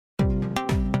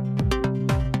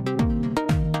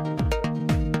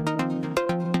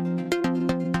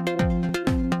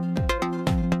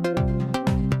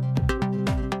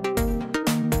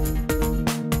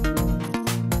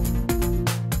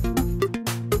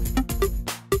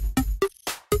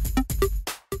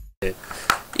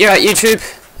You're right, YouTube.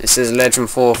 This is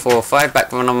Legend445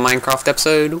 back with another Minecraft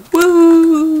episode.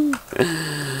 Woo!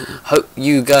 Hope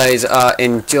you guys are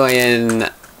enjoying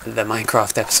the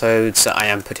Minecraft episodes that I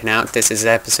am putting out. This is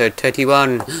episode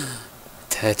 31.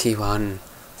 31.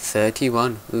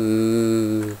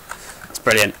 Ooh. It's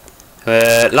brilliant.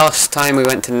 Last time we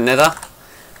went to the Nether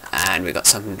and we got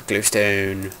some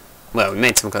glowstone. Well, we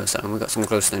made some glowstone. We got some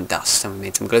glowstone dust and we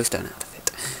made some glowstone out of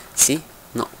it. See?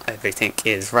 Not everything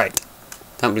is right.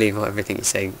 Don't believe what everything you're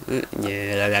saying.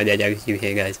 Yeah, you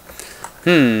hear, guys.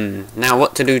 Now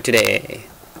what to do today?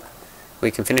 We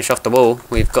can finish off the wall.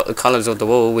 We've got the colours of the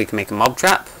wall. We can make a mob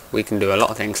trap. We can do a lot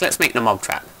of things. Let's make the mob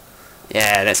trap.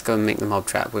 Yeah, let's go and make the mob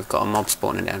trap. We've got a mob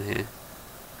spawner down here.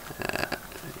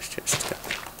 Let's just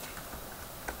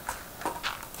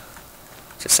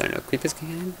so no creepers can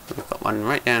get in. We've got one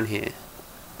right down here.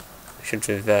 I should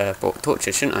have brought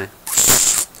torches, shouldn't I?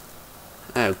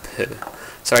 Oh, poo.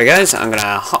 Sorry guys, I'm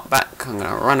gonna hop back. I'm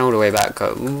gonna run all the way back.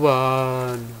 Go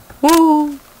one.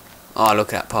 Woo! Oh,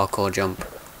 look at that parkour jump.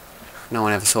 No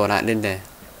one ever saw that, did they?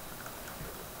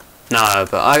 No,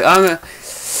 but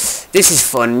this is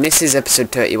fun. This is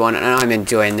episode 31, and I'm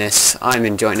enjoying this. I've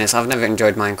never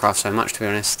enjoyed Minecraft so much, to be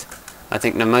honest. I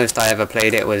think the most I ever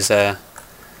played it was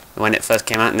when it first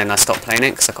came out, and then I stopped playing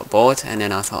it because I got bored. And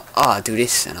then I thought, oh, I'll do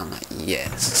this, and I'm like, yeah,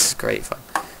 this is great fun.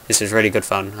 This is really good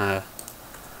fun.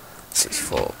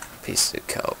 64 pieces of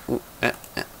coal. Ooh,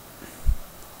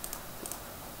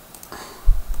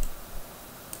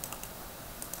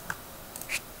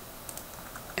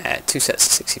 two sets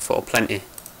of 64, plenty.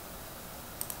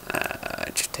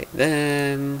 Just take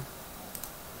them.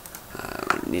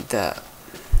 Need that.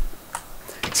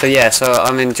 So yeah, so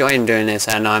I'm enjoying doing this,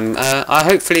 and I'm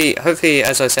hopefully,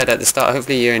 as I said at the start,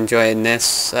 hopefully you're enjoying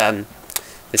this the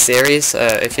series.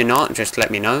 If you're not, just let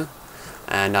me know,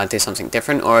 and I'll do something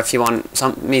different. Or if you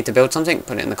want me to build something,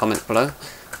 put it in the comments below.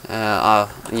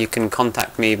 You can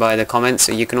contact me by the comments.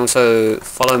 You can also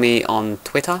follow me on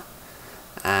Twitter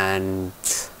and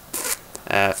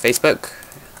Facebook.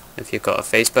 If you've got a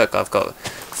Facebook, I've got a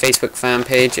Facebook fan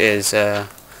page is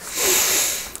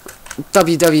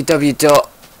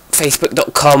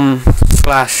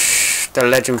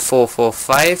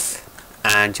www.facebook.com/thelegend445,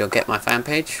 and you'll get my fan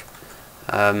page.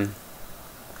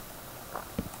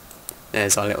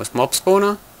 There's our little mob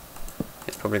spawner.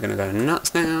 It's probably going to go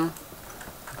nuts now.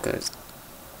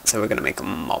 So we're going to make a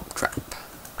mob trap.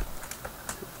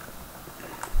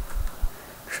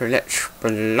 So let's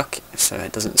block it so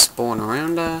it doesn't spawn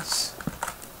around us.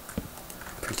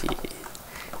 Pretty.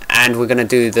 And we're going to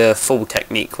do the fall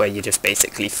technique where you just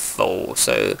basically fall.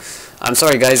 So I'm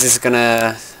sorry guys, this is going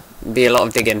to be a lot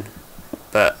of digging,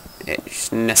 but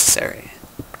it's necessary.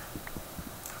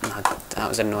 That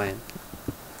was annoying.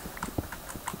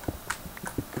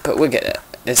 But we'll get it.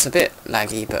 It's a bit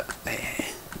laggy, but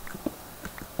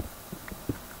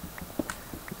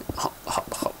hop,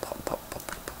 hop, hop, hop, hop, hop,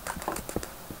 hop.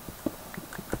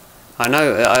 I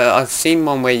know. I've seen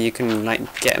one where you can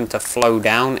like get them to flow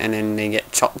down, and then they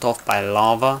get chopped off by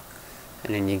lava,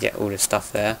 and then you get all the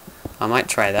stuff there. I might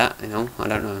try that. You know, I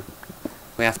don't know.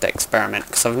 We have to experiment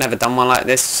because I've never done one like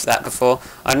that before.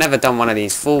 I've never done one of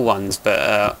these full ones,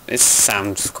 but it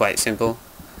sounds quite simple.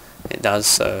 It does.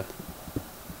 So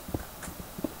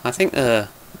I think the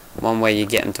one where you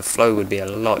get them to flow would be a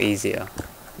lot easier.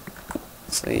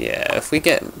 So yeah, if we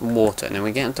get water and then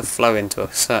we get them to flow into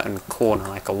a certain corner,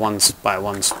 like a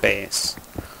 1x1 space,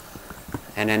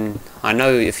 and then I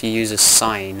know if you use a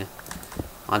sign,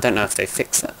 I don't know if they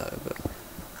fix that though, but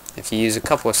if you use a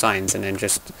couple of signs and then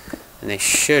it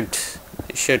should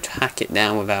hack it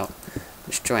down without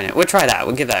destroying it. We'll try that.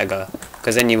 We'll give that a go,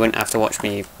 because then you wouldn't have to watch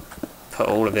me put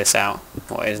all of this out.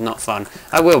 Well, it's not fun.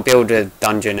 I will build a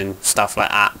dungeon and stuff like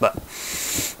that, but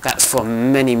that's for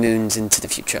many moons into the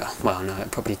future. Well, no, it'll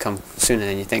probably come sooner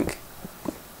than you think,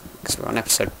 because we're on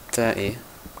episode 30.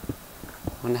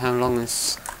 Wonder how long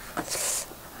this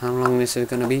is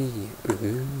gonna be.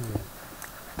 Ooh.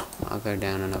 I'll go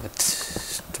down another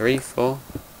 3, 4.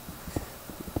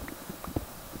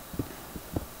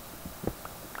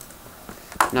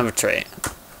 Another tree.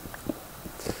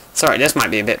 Sorry, this might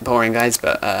be a bit boring, guys,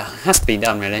 but it has to be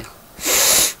done, really.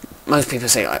 Most people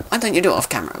say, like, why don't you do it off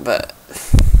camera? But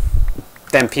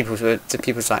then people's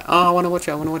like, oh, I want to watch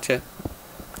it.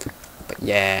 But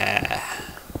yeah,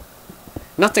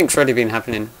 nothing's really been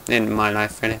happening in my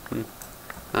life, really.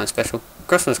 Nothing special.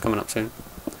 Christmas coming up soon.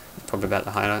 Probably about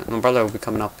the highlight. My brother will be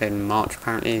coming up in March,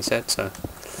 apparently, he said, so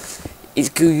it's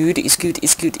good.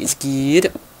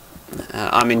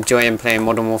 I'm enjoying playing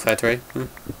Modern Warfare 3.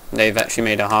 They've actually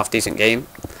made a half decent game.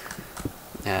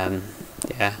 Yeah.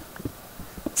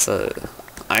 So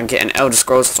I'm getting Elder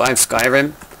Scrolls 5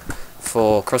 Skyrim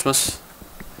for Christmas.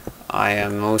 I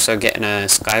am also getting a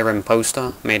Skyrim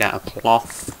poster made out of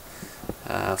cloth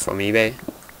from eBay.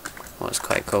 Well, it's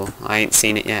quite cool. I ain't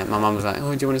seen it yet. My mum was like,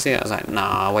 oh, do you want to see it? I was like,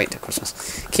 nah, I'll wait till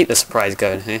Christmas. Keep the surprise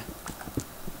going here.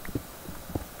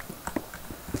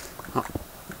 Oh.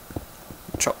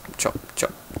 Chop, chop,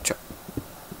 chop, chop.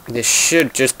 This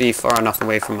should just be far enough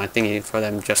away from my thingy for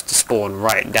them just to spawn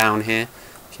right down here,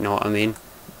 if you know what I mean.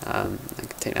 I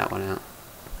can take that one out.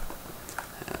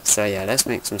 So yeah, let's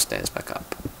make some stairs back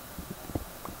up.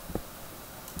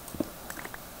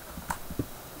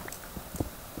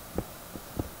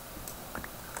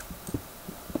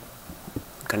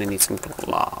 Gonna need some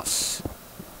glass.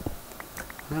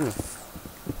 I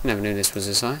never knew this was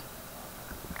this high.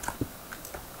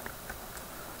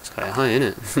 It's quite high,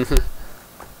 isn't it?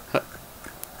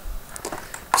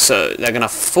 So they're gonna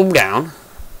fall down.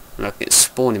 Look, it's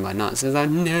spawning my nuts. It's like,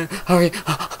 no, hurry!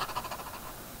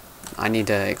 I need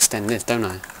to extend this, don't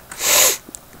I?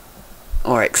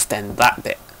 Or extend that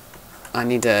bit. I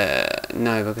need to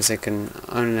no, because they can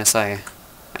only unless I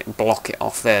like, block it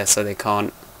off there, so they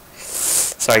can't.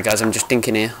 Sorry guys, I'm just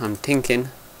thinking here. I'm thinking.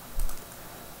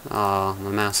 Oh,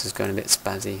 my mouse is going a bit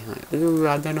spazzy. Like, ooh,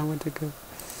 I don't know where to go.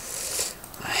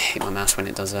 I hate my mouse when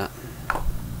it does that.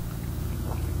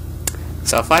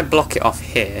 So if I block it off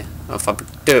here, or if I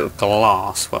do it with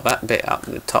glass, well that bit up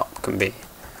at the top can be...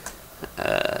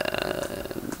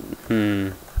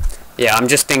 Yeah, I'm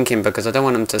just thinking because I don't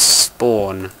want them to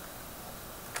spawn.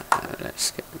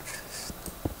 Let's get...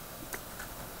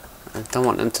 I don't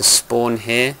want them to spawn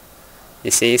here. You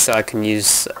see, so I can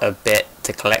use a bit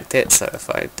to collect it. So if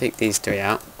I take these three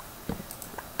out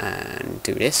and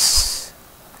do this,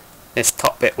 this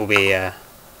top bit will be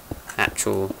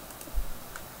actual,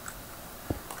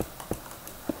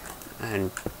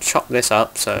 and chop this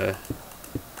up so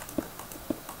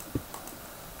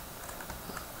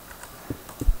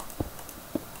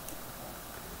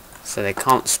they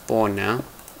can't spawn now.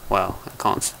 Well, I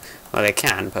can't. Well, they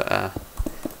can, but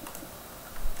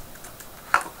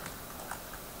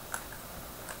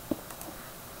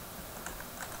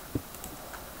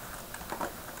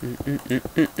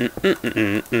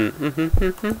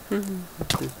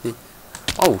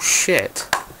oh shit.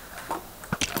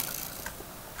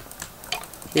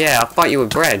 Yeah, I'll bite you with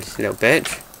bread, you little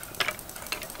bitch.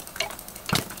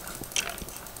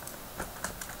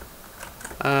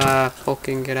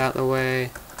 Fucking get out the way.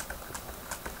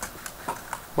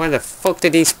 Where the fuck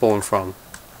did he spawn from?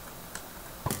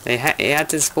 He had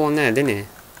to spawn there, didn't he?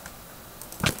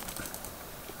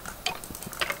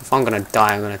 If I'm gonna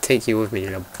die, I'm gonna take you with me, you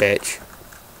little bitch.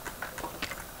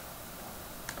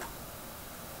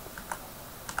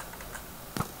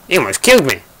 He almost killed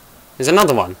me! There's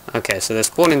another one. Okay, so they're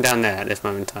spawning down there at this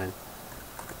moment in time.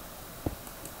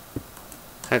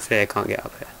 Hopefully I can't get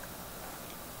up here.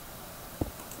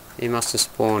 He must have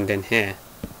spawned in here.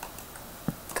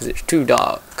 Because it's too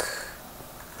dark.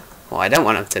 Well, I don't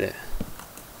want him to do.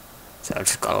 So I've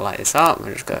just got to light this up.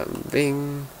 I'm just go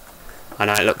bing. I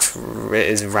know it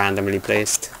is randomly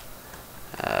placed.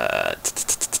 I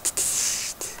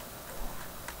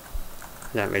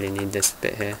don't really need this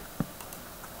bit here.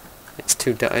 It's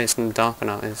too dark. It's dark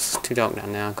enough. It's too dark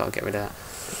down there. I've got to get rid of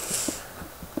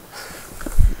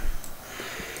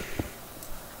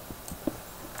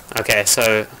that. Okay,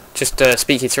 so just to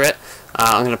speak you through it,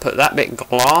 I'm going to put that bit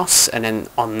glass, and then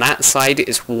on that side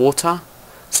is water.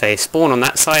 So you spawn on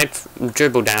that side,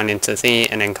 dribble down into the thingy,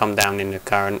 and then come down in the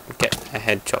current, get their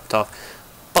head chopped off.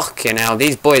 Fucking hell,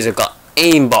 these boys have got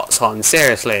aimbots on,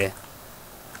 seriously.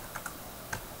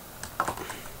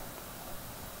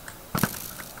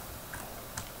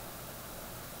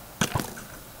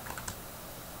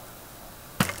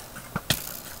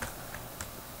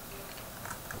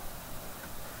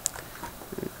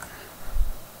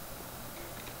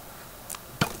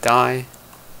 Die.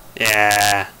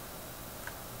 Yeah.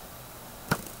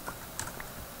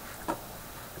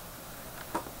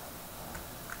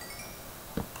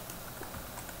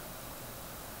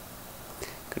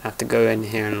 Gonna have to go in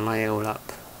here and lay it all up.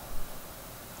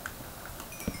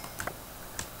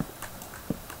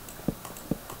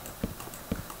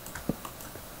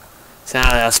 So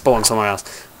now they'll spawn somewhere else.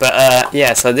 But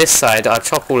yeah, so this side I'll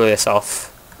chop all of this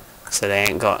off so they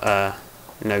ain't got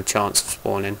no chance of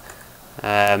spawning.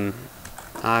 I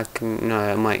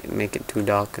might make it too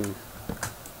dark and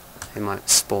they might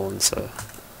spawn, so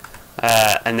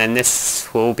and then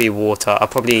this will be water. I'll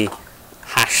probably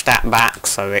hash that back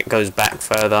so it goes back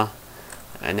further,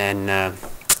 and then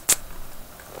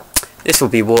this will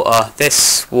be water.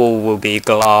 This wall will be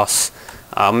glass.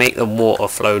 I'll make the water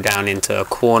flow down into a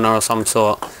corner of some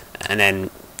sort, and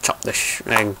then chop the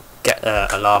and get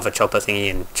a lava chopper thingy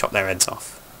and chop their heads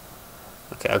off.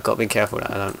 Okay, I've got to be careful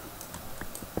that I don't,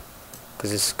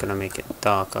 because this is gonna make it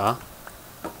darker.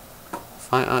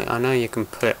 I know you can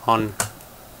put it on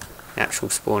the actual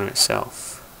spawner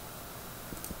itself.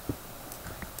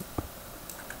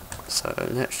 So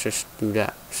let's just do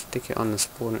that. Stick it on the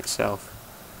spawner itself.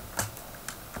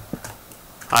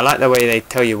 I like the way they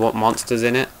tell you what monster's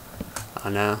in it. I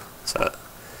know. So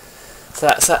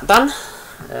that's that done.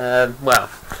 Well,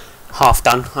 half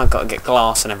done. I've got to get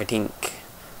glass and everything.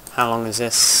 How long is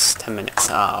this? 10 minutes.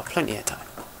 Ah, plenty of time.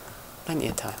 Plenty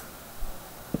of time.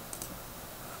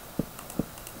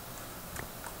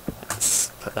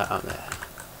 Let's put that up there.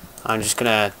 I'm just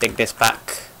gonna dig this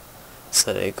back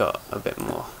so they got a bit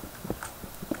more.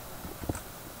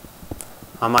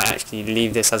 I might actually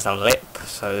leave this as a lip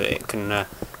so it can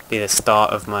be the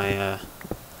start of my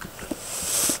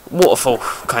waterfall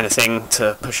kind of thing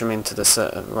to push them into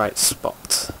the right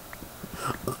spot.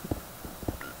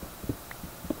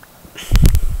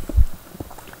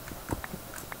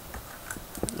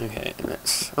 Okay,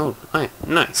 let's... Oh,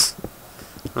 nice.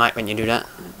 I like when you do that.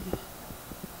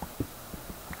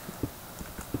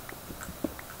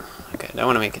 Okay, don't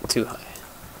want to make it too high.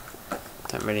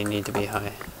 Don't really need to be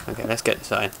high. Okay, let's get this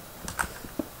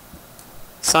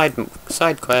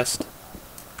side quest.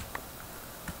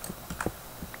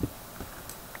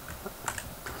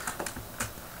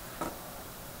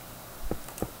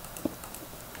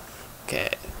 Okay.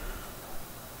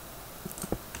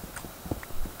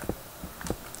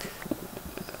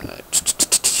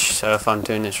 So if I'm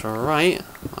doing this right,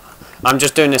 I'm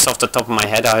just doing this off the top of my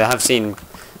head. I have seen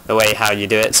the way how you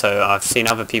do it, so I've seen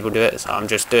other people do it, so I'm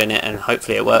just doing it and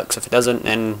hopefully it works. If it doesn't,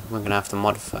 then we're going to have to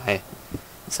modify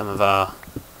some of our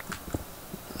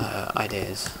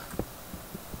ideas.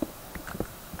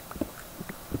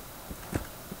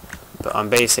 But I'm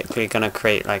basically going to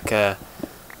create like a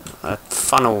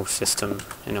funnel system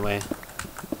in a way.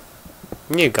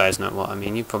 You guys know what I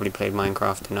mean. You probably played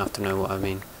Minecraft enough to know what I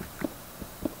mean.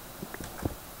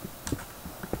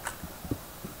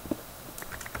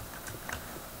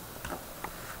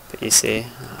 You see,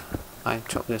 I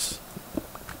chop this.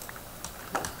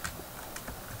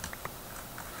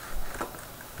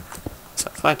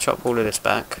 So if I chop all of this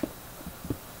back,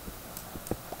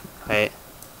 wait,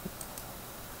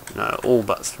 no, all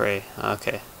but 3.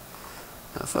 Okay.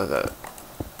 Now if I go,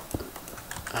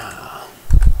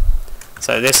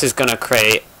 so this is gonna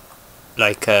create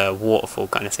like a waterfall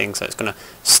kind of thing. So it's gonna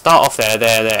start off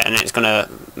there, and it's gonna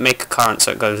make a current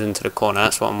so it goes into the corner.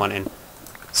 That's what I'm wanting.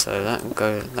 So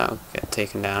that'll get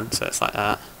taken down, so it's like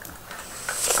that.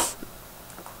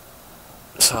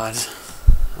 Side.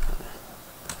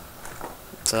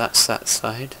 So that's that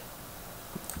side.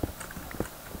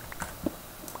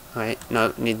 Wait,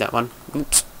 no, need that one.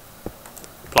 Oops.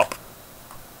 Plop.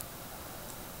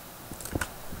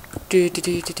 Let's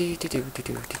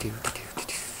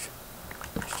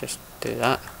just do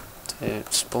that. To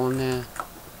spawn there.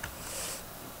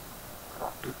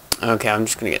 Okay, I'm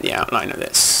just going to get the outline of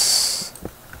this.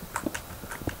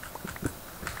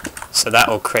 So that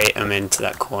will create them into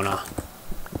that corner.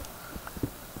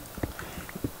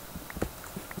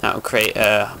 That will create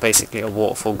basically a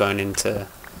waterfall going into...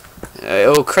 it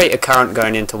will create a current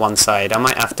going into one side. I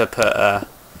might have to put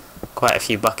quite a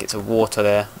few buckets of water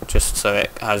there, just so it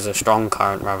has a strong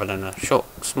current rather than a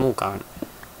small current.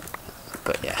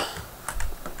 But yeah.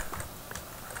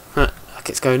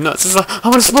 It's going nuts. It's like, I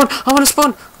want to spawn! I want to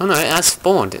spawn! Oh no, it has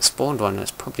spawned. It spawned one.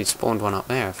 It's probably spawned one up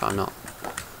there if I'm not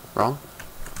wrong.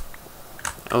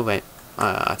 Oh wait,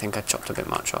 I think I chopped a bit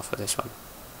much off of this one.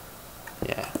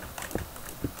 Yeah.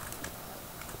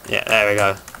 Yeah, there we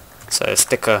go. So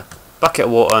stick a bucket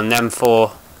of water on them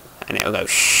 4 and it'll go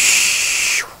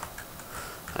shh.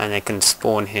 And they can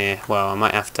spawn here. Well, I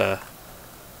might have to...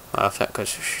 Well, if that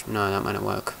goes... No, that might not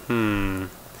work.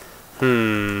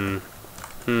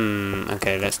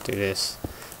 Okay, let's do this.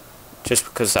 Just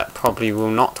because that probably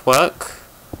will not work.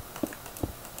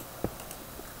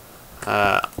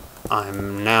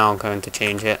 I'm now going to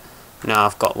change it. Now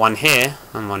I've got one here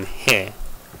and one here.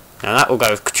 Now that will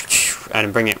go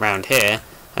and bring it round here.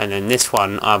 And then this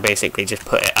one, I'll basically just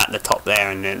put it at the top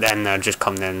there, and then they'll just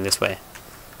come down this way.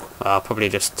 Well, I'll probably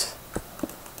just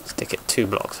stick it 2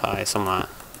 blocks high, something like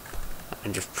that.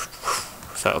 And just...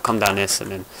 So it'll come down this,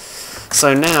 and then...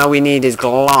 So now we need is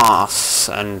glass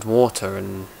and water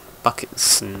and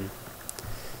buckets and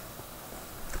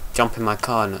jump in my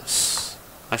carness.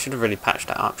 I should have really patched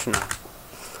that up, shouldn't I?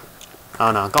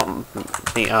 Oh no, I got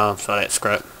the... Oh, sorry,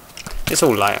 screw it. It's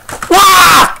all light.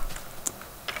 Wah!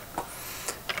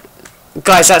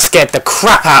 Guys, that scared the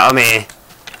crap out of me.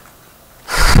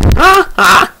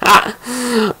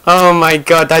 Oh my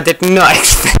god, I did not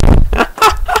expect.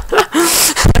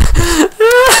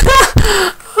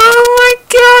 Oh my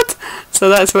god! So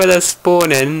that's where they're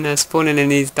spawning. They're spawning in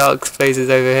these dark places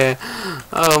over here.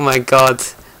 Oh my god.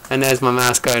 And there's my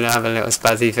mouse going to have a little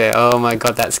spazzy fit. Oh my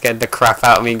god, that scared the crap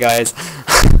out of me, guys.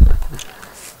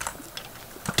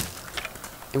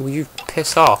 Will you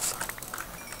piss off?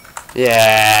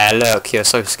 Yeah, look, you're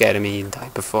so scared of me, you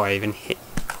died before I even hit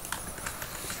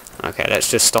you. Okay, let's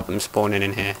just stop them spawning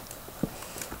in here.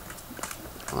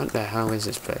 What the hell is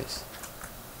this place?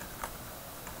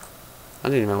 I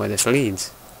don't even know where this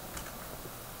leads.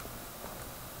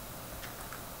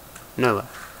 Nowhere.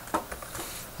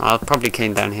 I probably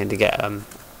came down here to get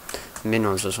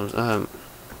minerals or something.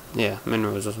 Yeah,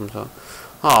 minerals or some sort.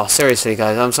 Oh, seriously,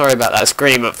 guys, I'm sorry about that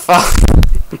scream, but fuck.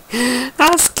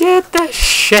 That scared the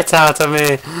shit out of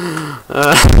me.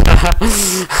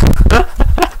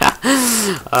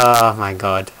 Oh my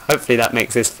god. Hopefully that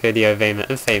makes this video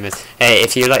famous. Hey,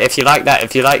 if you like that,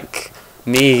 if you like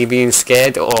me being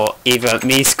scared, or either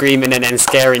me screaming and then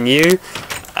scaring you,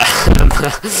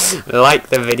 like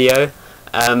the video.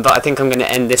 But I think I'm going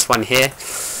to end this one here.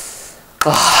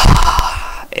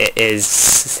 Oh, it is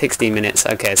 16 minutes.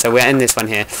 Okay, so we'll end this one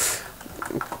here.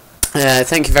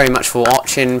 Thank you very much for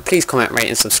watching. Please comment, rate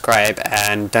and subscribe,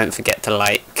 and don't forget to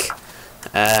like.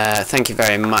 Thank you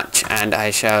very much, and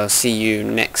I shall see you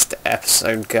next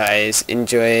episode, guys.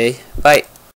 Enjoy. Bye.